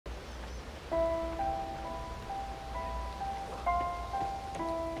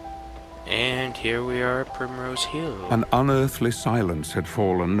And here we are at Primrose Hill. An unearthly silence had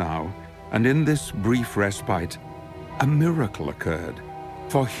fallen now, and in this brief respite, a miracle occurred.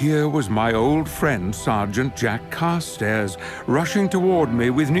 For here was my old friend, Sergeant Jack Carstairs, rushing toward me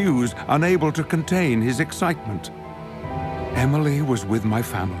with news, unable to contain his excitement. Emily was with my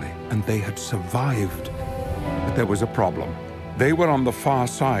family, and they had survived. But there was a problem. They were on the far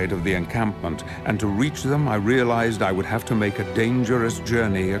side of the encampment, and to reach them, I realized I would have to make a dangerous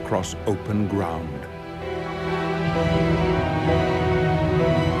journey across open ground.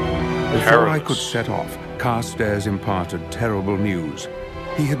 Before I could set off, Carstairs imparted terrible news.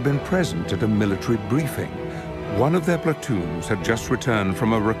 He had been present at a military briefing. One of their platoons had just returned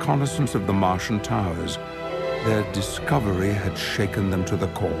from a reconnaissance of the Martian towers. Their discovery had shaken them to the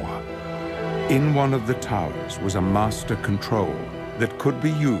core. In one of the towers was a master control that could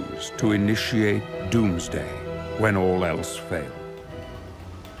be used to initiate doomsday when all else failed.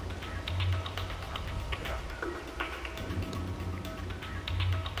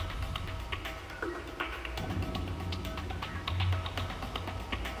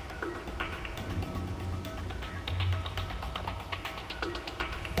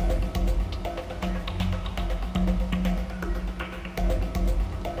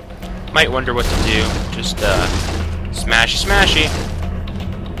 Might wonder what to do. Just, smashy.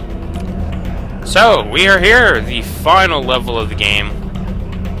 So, we are here, the final level of the game.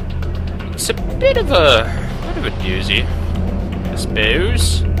 It's a bit of a doozy, I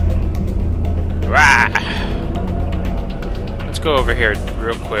suppose. Rah! Let's go over here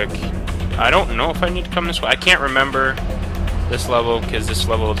real quick. I don't know if I need to come this way. I can't remember this level, because this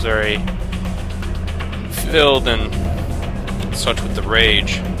level is very filled and such with the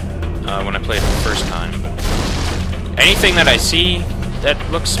rage. When I played it the first time. Anything that I see that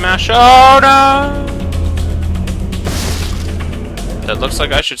looks smash— oh no! That looks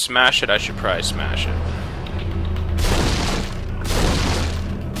like I should smash it, I should probably smash it.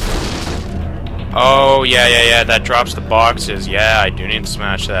 Oh, yeah, that drops the boxes. Yeah, I do need to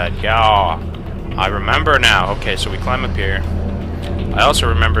smash that. Yeah, I remember now. Okay, so we climb up here. I also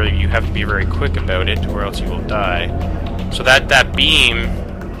remember you have to be very quick about it, or else you will die. So that beam—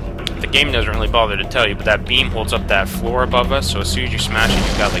 the game doesn't really bother to tell you, but that beam holds up that floor above us, so as soon as you smash it,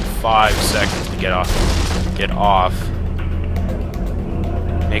 you've got like 5 seconds to get off.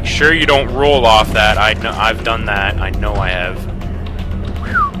 Make sure you don't roll off that. I've done that. I know I have.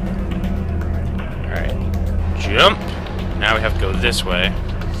 Alright. Jump! Now we have to go this way.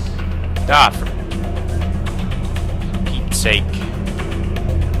 Ah, for Pete's sake.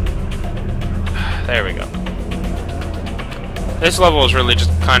 There we go. This level is really just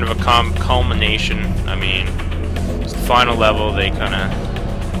kind of a culmination. I mean, it's the final level. They kind of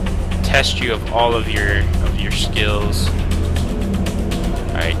test you of all of your skills.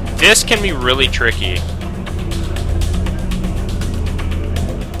 All right, this can be really tricky.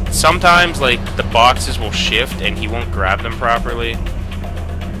 Sometimes, like, the boxes will shift and he won't grab them properly.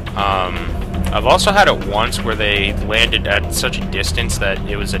 I've also had it once where they landed at such a distance that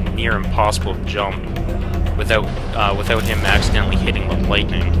it was a near impossible jump without him accidentally hitting the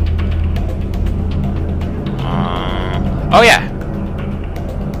lightning. Oh yeah!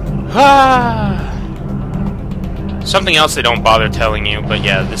 Something else they don't bother telling you, but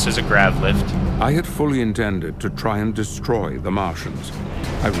yeah, this is a grav lift. I had fully intended to try and destroy the Martians.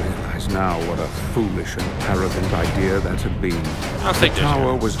 I realize now what a foolish and arrogant idea that had been. The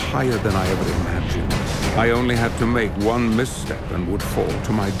tower was higher than I ever imagined. I only had to make one misstep and would fall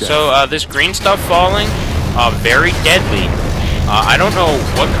to my death. So, this green stuff falling, very deadly. I don't know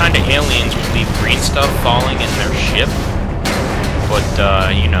what kind of aliens would leave green stuff falling in their ship, but,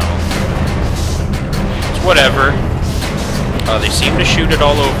 you know, it's whatever. They seem to shoot it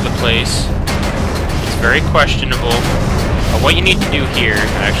all over the place. It's very questionable. What you need to do here,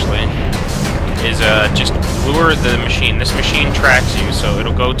 actually, is just lure the machine. This machine tracks you, so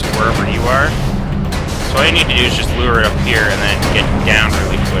it'll go to wherever you are. So all you need to do is just lure it up here and then get down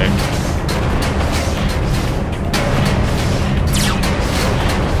really quick.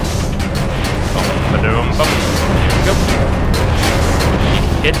 There we go.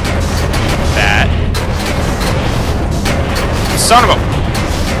 Hit that. Son of a—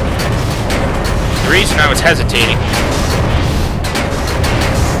 the reason I was hesitating—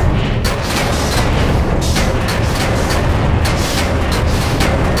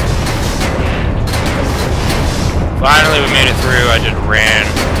 finally, we made it through. I just ran.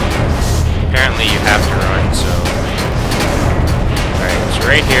 Apparently, you have to run, so... Alright, so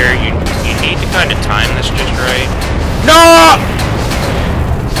right here, you need to kind of time this just right. No!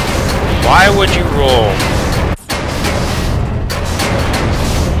 Why would you roll?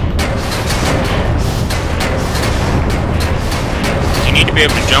 need to be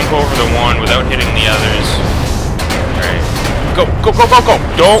able to jump over the one without hitting the others. Alright. Go, go, go, go, go!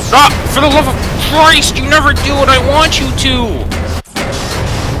 Don't! Ah! For the love of Christ, you never do what I want you to!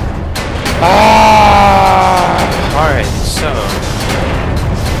 Ah! Alright, so...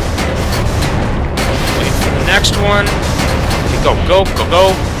 wait for the next one. Okay, go, go, go,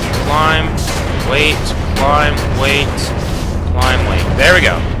 go! Climb, wait, climb, wait, climb, wait. There we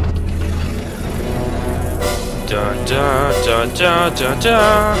go. Dun, dun, dun, dun, dun,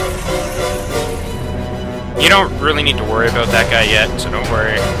 dun. You don't really need to worry about that guy yet, so don't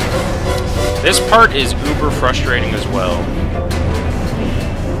worry. This part is uber frustrating as well.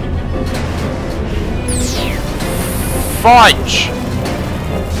 Fudge!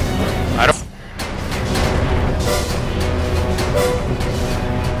 I don't...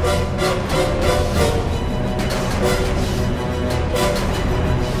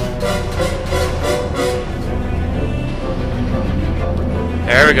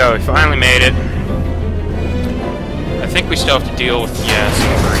 There we go, we finally made it. I think we still have to deal with, yeah,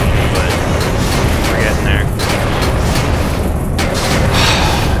 some green, but we're getting there.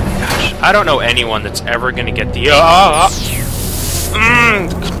 Gosh, I don't know anyone that's ever gonna get the,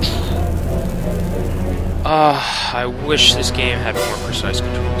 I wish this game had more precise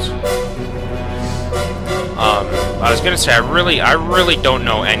controls. I was gonna say, I really don't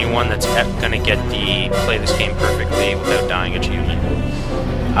know anyone that's gonna get the play this game perfectly without dying achievement.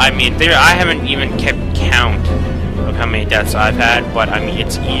 I mean, I haven't even kept count of how many deaths I've had, but I mean,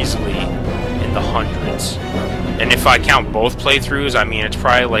 it's easily in the hundreds. And if I count both playthroughs, I mean, it's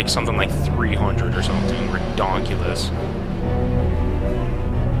probably like something like 300 or something ridiculous.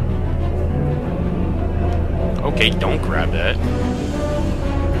 Okay, don't grab that.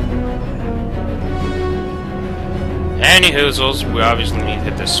 Any hoozles, we obviously need to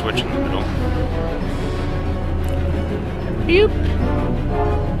hit this switch in the middle. Beep.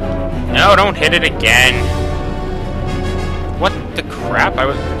 No, don't hit it again. What the crap?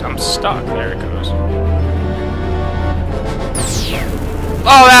 I'm stuck. There it goes.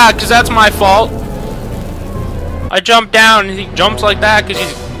 Oh, yeah, because that's my fault. I jumped down and he jumps like that because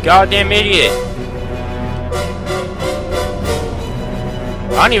he's a goddamn idiot.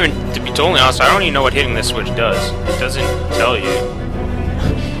 I don't even, to be totally honest, I don't even know what hitting this switch does. It doesn't tell you.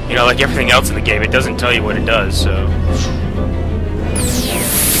 You know, like everything else in the game, it doesn't tell you what it does, so...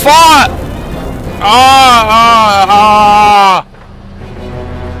 Fuck!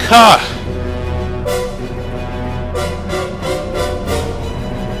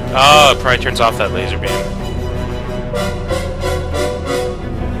 Oh, it probably turns off that laser beam.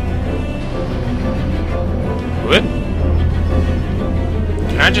 What?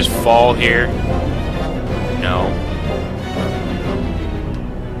 Can I just fall here? No.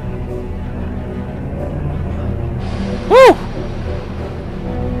 Woo!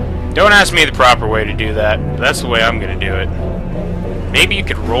 Don't ask me the proper way to do that. That's the way I'm gonna do it. Maybe you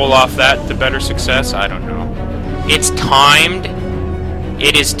could roll off that to better success? I don't know. It's timed.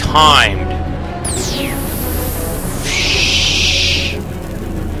 It is timed.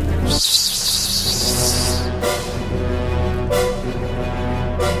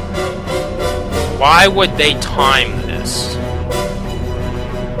 Why would they time this?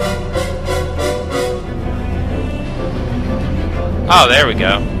 Oh, there we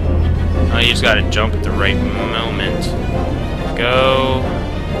go. Oh, you just gotta jump at the right moment. Go.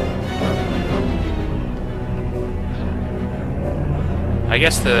 I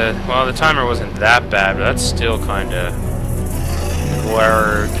guess the timer wasn't that bad, but that's still kinda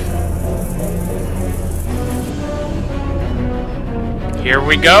blurred. Here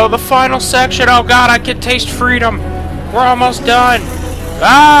we go, the final section. Oh god, I can taste freedom. We're almost done.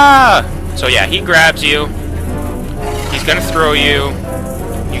 Ah! So yeah, he grabs you. He's gonna throw you.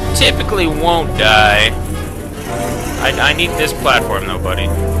 You typically won't die. I need this platform though, buddy.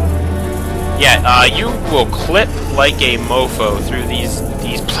 Yeah, you will clip like a mofo through these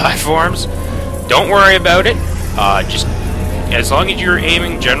platforms. Don't worry about it. Just as long as you're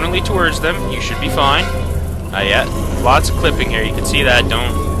aiming generally towards them, you should be fine. Yeah, lots of clipping here. You can see that.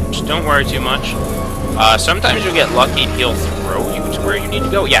 Just don't worry too much. Sometimes you'll get lucky and he'll throw you to where you need to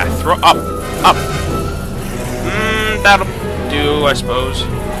go. Yeah, throw up. That'll do, I suppose.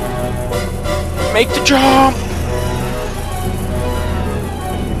 Make the jump!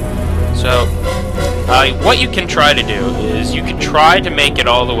 So, what you can try to do is you can try to make it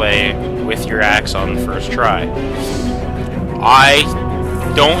all the way with your axe on the first try. I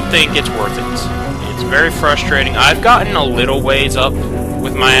don't think it's worth it. It's very frustrating. I've gotten a little ways up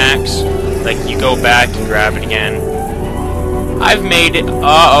with my axe. Like, you go back and grab it again. I've made it...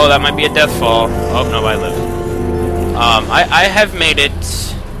 Uh-oh, that might be a death fall. Oh, no, I live. I have made it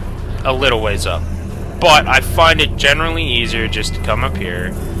a little ways up, but I find it generally easier just to come up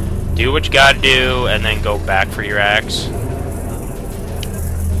here, do what you gotta do, and then go back for your axe.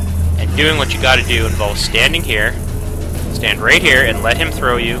 And doing what you gotta do involves standing here, stand right here, and let him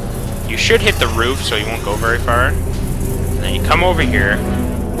throw you. You should hit the roof, so you won't go very far. And then you come over here,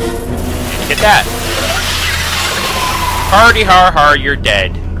 and hit that. Hardy har har, you're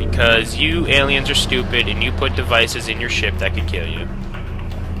dead. Because you aliens are stupid and you put devices in your ship that could kill you.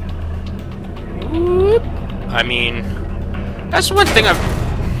 Whoop. I mean, that's one thing I've...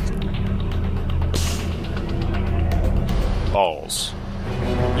 Balls.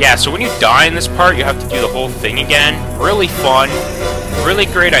 Yeah, so when you die in this part, you have to do the whole thing again. Really fun. Really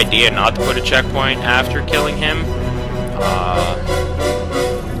great idea not to put a checkpoint after killing him.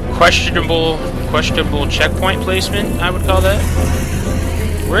 Questionable checkpoint placement, I would call that.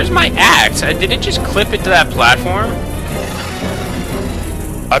 Where's my axe? Did it just clip it to that platform?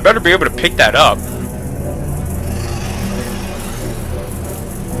 I better be able to pick that up.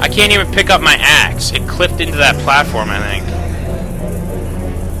 I can't even pick up my axe. It clipped into that platform, I think.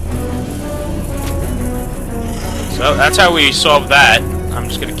 So that's how we solved that. I'm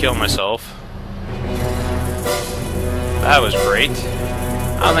just gonna kill myself. That was great.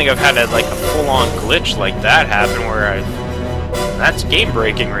 I don't think I've had like a full-on glitch like that happen where that's game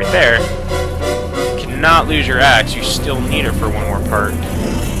breaking right there. You cannot lose your axe, you still need it for one more part.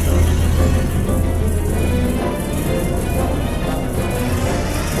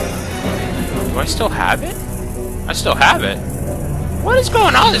 Do I still have it? I still have it. What is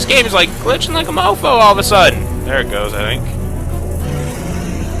going on? This game is like glitching like a mofo all of a sudden. There it goes, I think.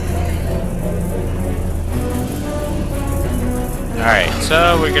 Alright,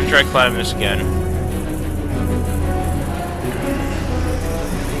 so we're gonna try climbing this again.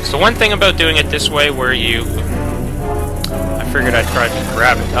 So one thing about doing it this way where you... I figured I'd try to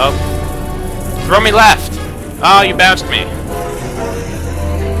grab it. Oh. Throw me left! Oh, you bounced me.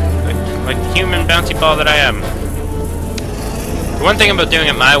 Like the human bouncy ball that I am. The one thing about doing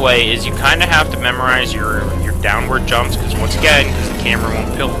it my way is you kind of have to memorize your downward jumps, because once again, because the camera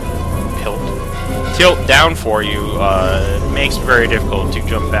won't tilt down for you, it makes it very difficult to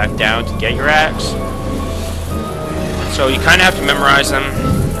jump back down to get your axe. So you kind of have to memorize them.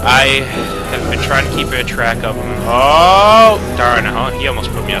 I have been trying to keep a track of them. Oh, darn it. He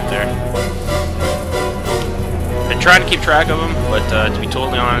almost put me up there. Been trying to keep track of them, but to be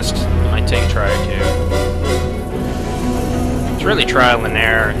totally honest, it might take a try or two. It's really trial and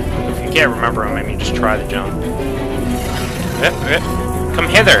error. If you can't remember them, I mean, just try the jump. Come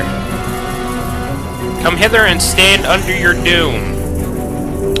hither. Come hither and stand under your doom.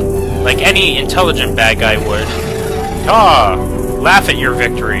 Like any intelligent bad guy would. Ah! Laugh at your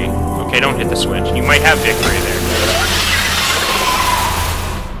victory. Okay, don't hit the switch. You might have victory there.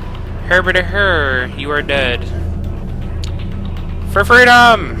 Herbert-a-her, you are dead. For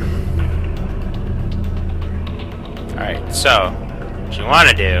freedom! Alright, so, what you want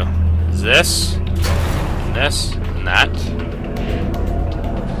to do is this, and this, and that.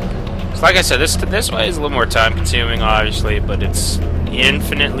 So like I said, this way is a little more time consuming, obviously, but it's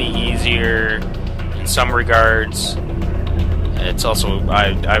infinitely easier in some regards. It's also,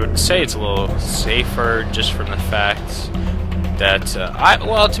 I would say it's a little safer just from the fact that,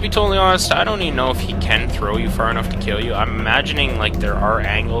 well, to be totally honest, I don't even know if he can throw you far enough to kill you. I'm imagining, like, there are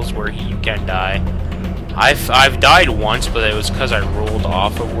angles where you can die. I've died once, but it was because I rolled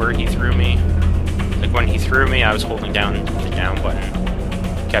off of where he threw me. Like, when he threw me, I was holding down the down button.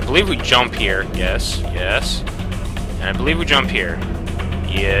 Okay, I believe we jump here. Yes, yes. And I believe we jump here.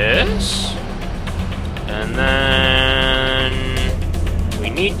 Yes. And then we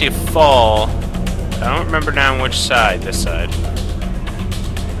need to fall. I don't remember now which side. This side.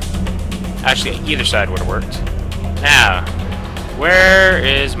 Actually, either side would have worked. Now, where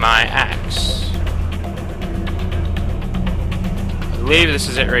is my axe? I believe this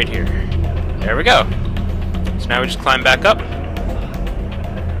is it right here. There we go. So now we just climb back up.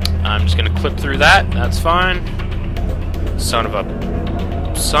 I'm just gonna clip through that. That's fine. Son of a.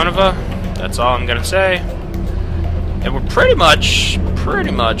 That's all I'm gonna say. And we're pretty much at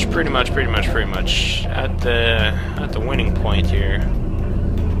the winning point here.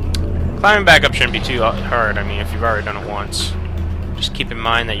 Climbing back up shouldn't be too hard. I mean, if you've already done it once, just keep in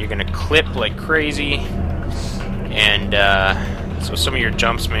mind that you're gonna clip like crazy, and so some of your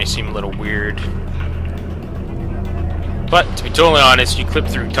jumps may seem a little weird. But to be totally honest, you clip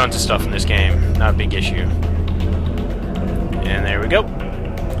through tons of stuff in this game. Not a big issue. And there we go.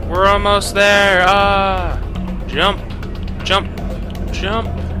 We're almost there. Ah, jump, jump, jump.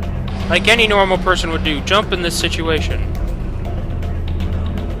 Like any normal person would do. Jump in this situation.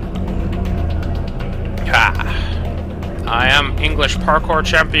 Ha! I am English parkour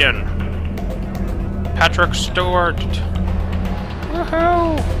champion. Patrick Stewart.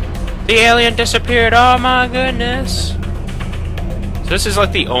 Woohoo! The alien disappeared. Oh my goodness. So this is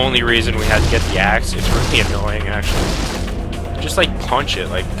like the only reason we had to get the axe. It's really annoying, actually. Just like punch it.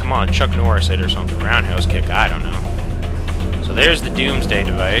 Like, come on, Chuck Norris it or something. Roundhouse kick. I don't know. So there's the Doomsday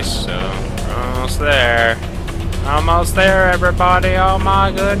device. So almost there. Almost there, everybody. Oh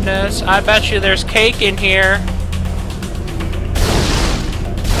my goodness. I bet you there's cake in here.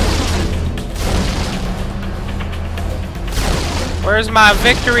 Where's my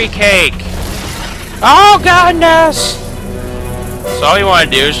victory cake? Oh goodness! So all you want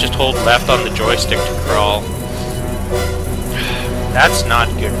to do is just hold left on the joystick to crawl. That's not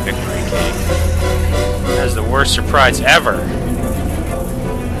good victory cake. That's the worst surprise ever.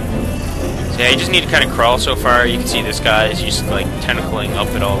 So yeah, you just need to kind of crawl so far. You can see this guy is just like tentacling up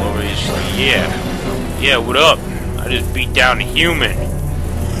it all over. He's just like, yeah, what up? I just beat down a human.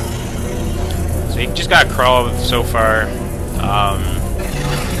 So you just gotta crawl so far.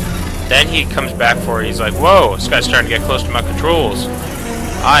 Then he comes back for it. He's like, whoa, this guy's starting to get close to my controls.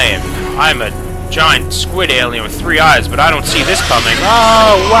 I'm a giant squid alien with 3 eyes, but I don't see this coming.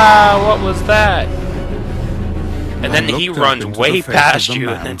 Oh, wow, what was that? And then he runs way past you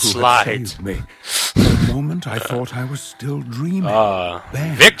and then slides. For a moment, I thought I was still dreaming.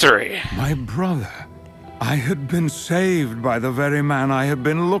 Ben, victory! My brother. I had been saved by the very man I had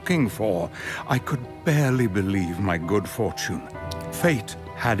been looking for. I could barely believe my good fortune. Fate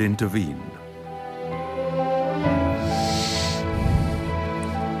had intervened.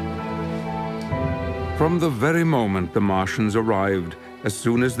 From the very moment the Martians arrived, as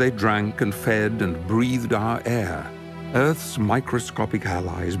soon as they drank and fed and breathed our air, Earth's microscopic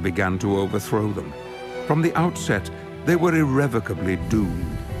allies began to overthrow them. From the outset, they were irrevocably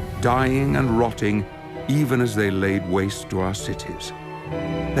doomed, dying and rotting even as they laid waste to our cities.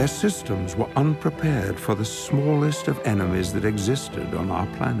 Their systems were unprepared for the smallest of enemies that existed on our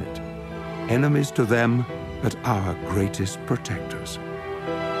planet. Enemies to them, but our greatest protectors.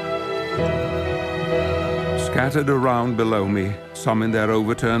 Scattered around below me, some in their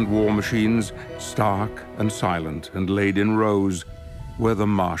overturned war machines, stark and silent and laid in rows, were the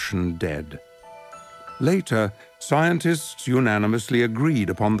Martian dead. Later, scientists unanimously agreed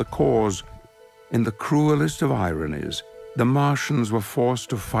upon the cause. In the cruelest of ironies, the Martians were forced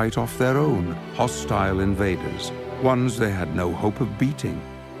to fight off their own hostile invaders, ones they had no hope of beating.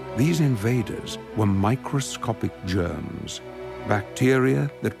 These invaders were microscopic germs, bacteria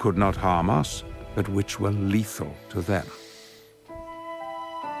that could not harm us, but which were lethal to them.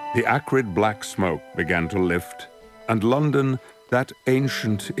 The acrid black smoke began to lift, and London, that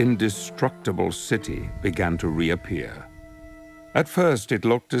ancient, indestructible city, began to reappear. At first, it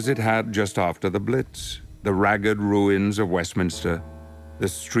looked as it had just after the Blitz, the ragged ruins of Westminster, the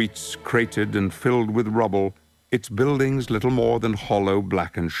streets cratered and filled with rubble, its buildings little more than hollow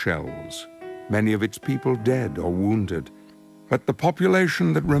blackened shells, many of its people dead or wounded. But the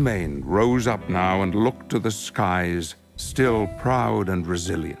population that remained rose up now and looked to the skies, still proud and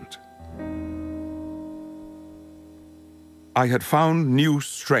resilient. I had found new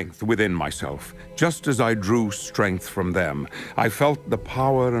strength within myself, just as I drew strength from them. I felt the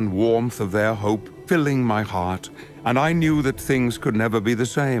power and warmth of their hope filling my heart, and I knew that things could never be the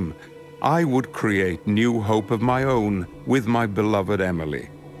same. I would create new hope of my own with my beloved Emily.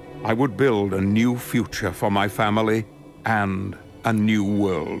 I would build a new future for my family and a new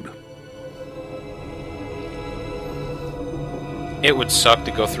world. It would suck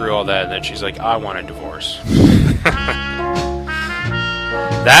to go through all that, and then she's like, I want a divorce.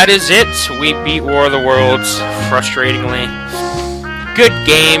 That is it. We beat War of the Worlds, frustratingly. Good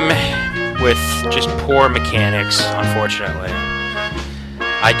game with just poor mechanics, unfortunately.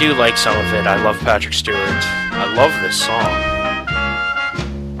 I do like some of it. I love Patrick Stewart. I love this song.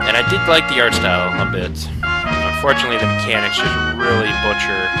 And I did like the art style a bit. Unfortunately, the mechanics just really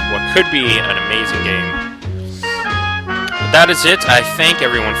butcher what could be an amazing game. But that is it. I thank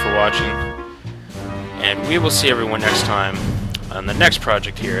everyone for watching. And we will see everyone next time on the next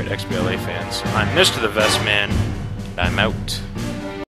project here at XBLA Fans. I'm Mr. the Vest Man, and I'm out.